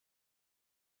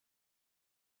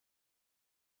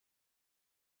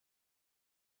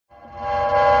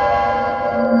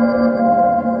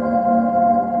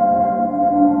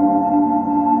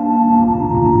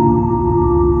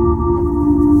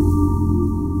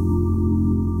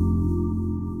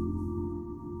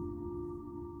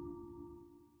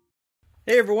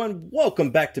Hey everyone,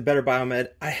 welcome back to Better Biomed.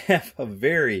 I have a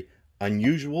very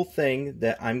unusual thing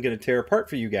that I'm going to tear apart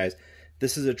for you guys.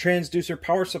 This is a transducer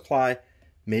power supply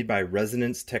made by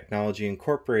Resonance Technology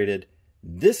Incorporated.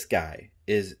 This guy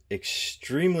is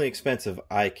extremely expensive,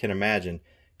 I can imagine,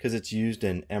 because it's used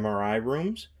in MRI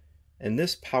rooms. And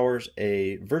this powers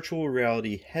a virtual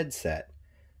reality headset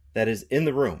that is in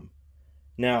the room.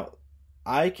 Now,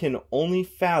 I can only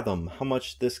fathom how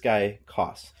much this guy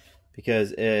costs,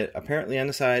 because it apparently on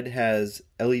the side has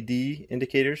LED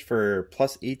indicators for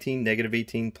plus 18, negative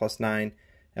 18, plus 9,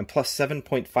 and plus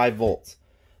 7.5 volts.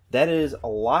 That is a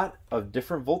lot of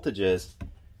different voltages,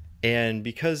 and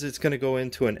because it's going to go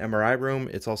into an MRI room,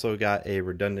 it's also got a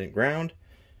redundant ground.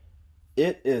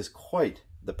 It is quite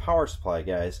the power supply,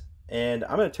 guys, and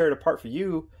I'm going to tear it apart for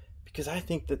you because I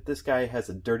think that this guy has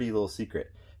a dirty little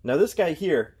secret. Now this guy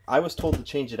here, I was told to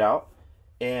change it out,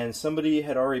 and somebody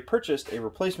had already purchased a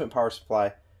replacement power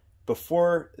supply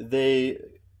before they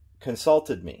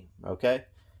consulted me, okay?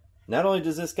 Not only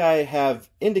does this guy have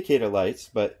indicator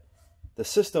lights, but the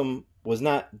system was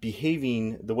not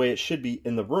behaving the way it should be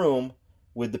in the room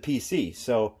with the PC.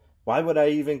 So why would I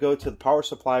even go to the power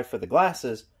supply for the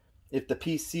glasses if the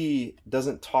PC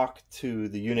doesn't talk to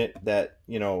the unit that,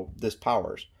 this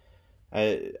powers?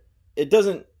 It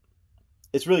doesn't,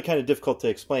 it's really kind of difficult to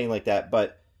explain like that,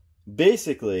 but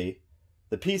basically,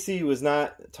 the PC was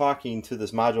not talking to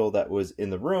this module that was in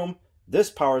the room.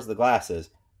 This powers the glasses.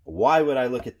 Why would I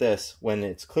look at this when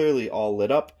it's clearly all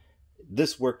lit up?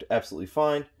 This worked absolutely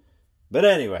fine. But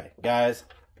anyway, guys,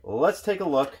 let's take a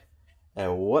look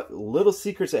at what little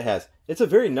secrets it has. It's a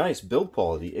very nice build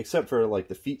quality, except for like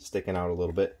the feet sticking out a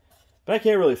little bit. But I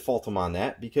can't really fault them on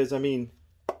that because, I mean,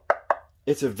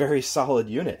 it's a very solid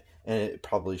unit. And it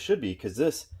probably should be, because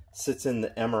this sits in the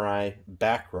MRI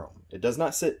back room. It does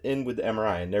not sit in with the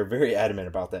MRI, and they're very adamant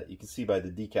about that. You can see by the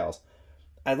decals.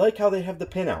 I like how they have the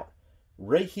pinout.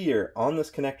 Right here on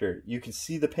this connector, you can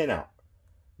see the pinout.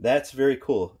 That's very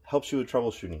cool. Helps you with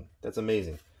troubleshooting. That's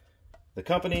amazing. The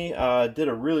company did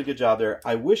a really good job there.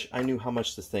 I wish I knew how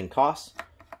much this thing costs.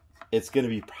 It's going to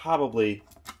be probably,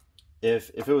 if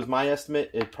it was my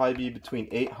estimate, it'd probably be between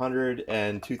 $800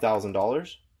 and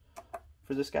 $2,000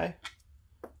 for this guy.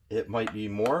 It might be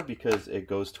more because it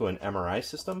goes to an MRI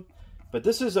system. But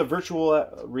this is a virtual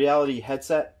reality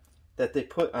headset that they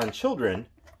put on children.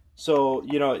 So,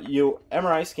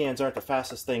 MRI scans aren't the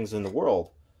fastest things in the world.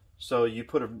 So you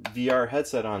put a VR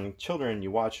headset on children, you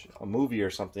watch a movie or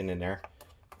something in there.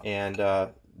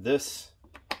 And this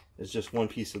is just one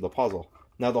piece of the puzzle.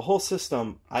 Now the whole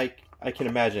system, I can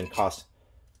imagine, costs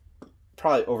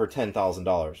probably over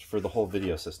 $10,000 for the whole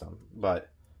video system. But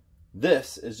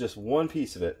this is just one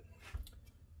piece of it.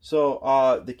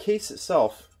 So the case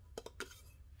itself,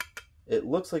 it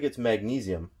looks like it's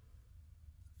magnesium.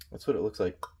 That's what it looks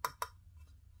like.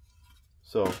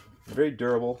 So very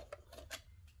durable.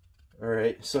 All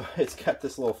right, so it's got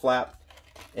this little flap,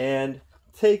 and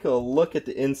take a look at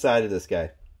the inside of this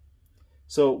guy.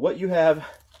 So what you have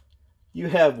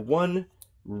one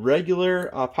regular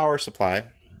power supply.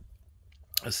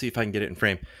 Let's see if I can get it in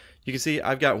frame. You can see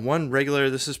I've got one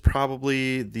regular, this is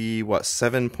probably the,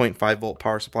 7.5 volt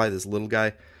power supply, this little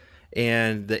guy.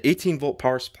 And the 18 volt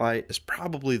power supply is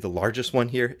probably the largest one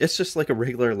here. It's just like a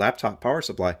regular laptop power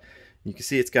supply. You can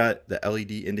see it's got the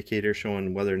LED indicator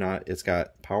showing whether or not it's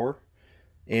got power.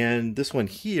 And this one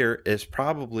here is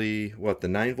probably, the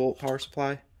 9 volt power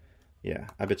supply? Yeah,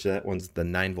 I bet you that one's the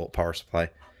 9 volt power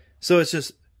supply. So it's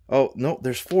just, oh, no,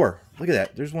 there's 4. Look at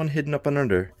that. There's one hidden up and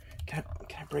under. Can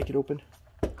I break it open?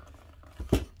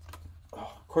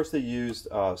 Of course they used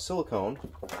silicone,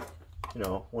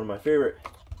 one of my favorite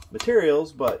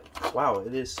materials, but wow,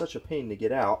 it is such a pain to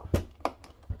get out.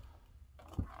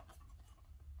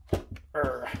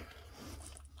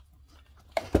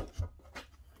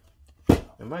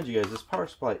 And mind you guys, this power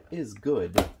supply is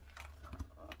good,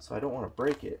 so I don't want to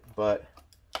break it, but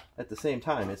at the same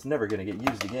time, it's never going to get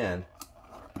used again.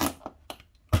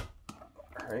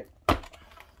 Alright.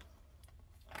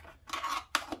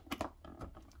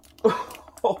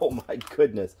 Oh my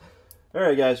goodness.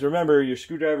 Alright guys, remember your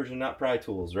screwdrivers are not pry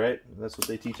tools, right? That's what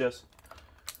they teach us.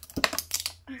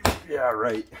 Yeah,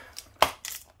 right.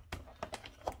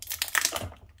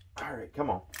 Alright,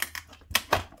 come on.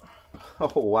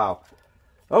 Oh wow.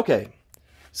 Okay,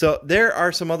 so there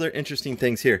are some other interesting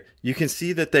things here. You can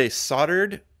see that they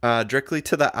soldered directly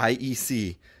to the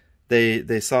IEC.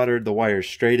 They soldered the wires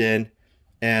straight in,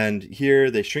 and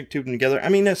here they shrink tube them together. I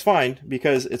mean, that's fine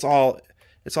because it's all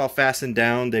fastened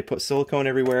down. They put silicone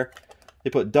everywhere. They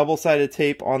put double-sided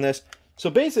tape on this. So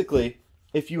basically,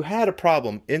 if you had a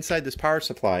problem inside this power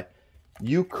supply,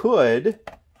 you could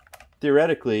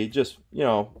theoretically just, you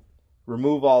know,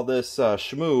 remove all this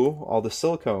shmoo, all the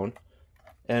silicone,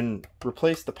 and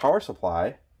replace the power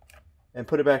supply and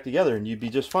put it back together, and you'd be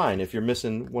just fine if you're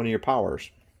missing one of your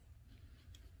powers.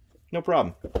 No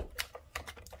problem.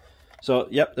 So,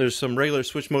 yep, there's some regular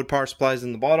switch mode power supplies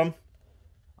in the bottom.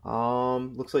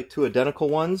 Looks like two identical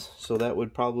ones, so that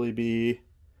would probably be,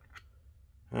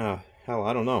 hell,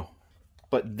 I don't know.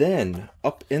 But then,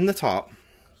 up in the top,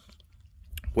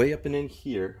 way up and in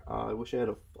here, I wish I had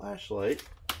a flashlight.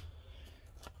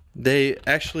 They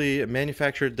actually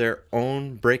manufactured their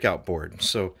own breakout board.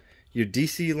 So your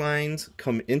DC lines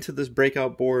come into this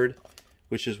breakout board,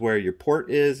 which is where your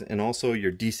port is, and also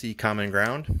your DC common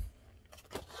ground.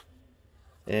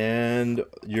 And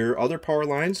your other power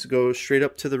lines go straight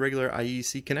up to the regular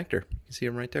IEC connector. You can see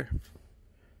them right there.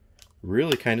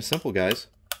 Really kind of simple, guys.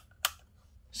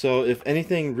 So if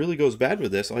anything really goes bad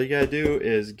with this, all you gotta do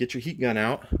is get your heat gun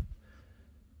out,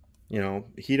 you know,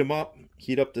 heat them up,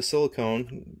 heat up the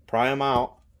silicone, pry them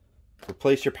out,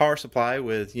 replace your power supply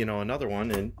with, you know, another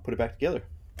one, and put it back together.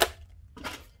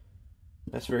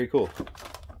 That's very cool.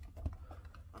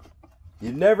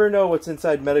 You never know what's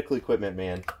inside medical equipment,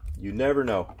 man. You never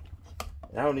know.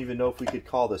 And I don't even know if we could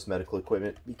call this medical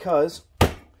equipment, because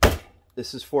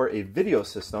this is for a video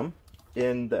system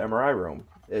in the MRI room.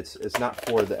 It's not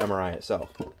for the MRI itself.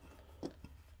 Here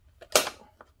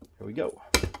we go.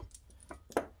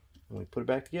 And we put it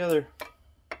back together.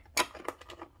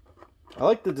 I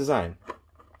like the design.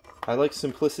 I like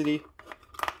simplicity.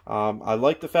 I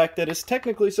like the fact that it's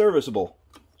technically serviceable.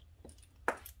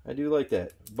 I do like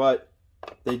that. But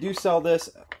they do sell this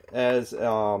as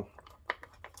a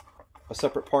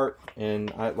separate part,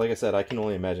 and like I said, I can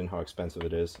only imagine how expensive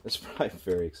it is. It's probably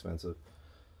very expensive.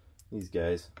 These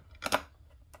guys.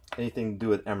 Anything to do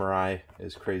with MRI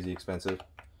is crazy expensive.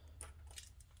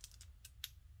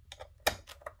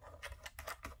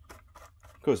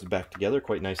 Goes back together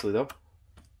quite nicely though.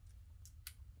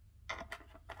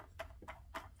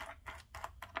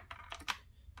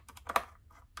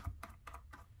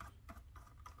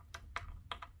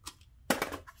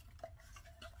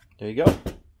 There you go.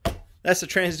 That's the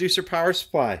transducer power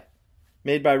supply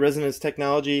made by Resonance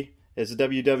Technology. It's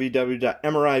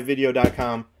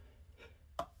www.mrivideo.com.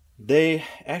 They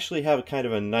actually have kind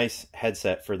of a nice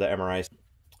headset for the MRI.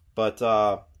 But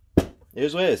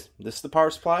here's what it is. This is the power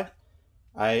supply.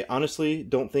 I honestly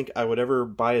don't think I would ever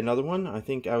buy another one. I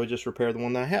think I would just repair the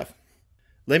one that I have.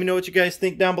 Let me know what you guys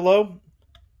think down below.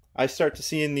 I start to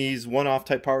seeing these one-off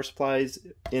type power supplies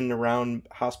in and around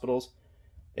hospitals.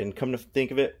 And come to think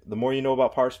of it, the more you know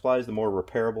about power supplies, the more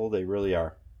repairable they really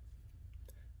are.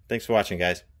 Thanks for watching,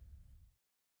 guys.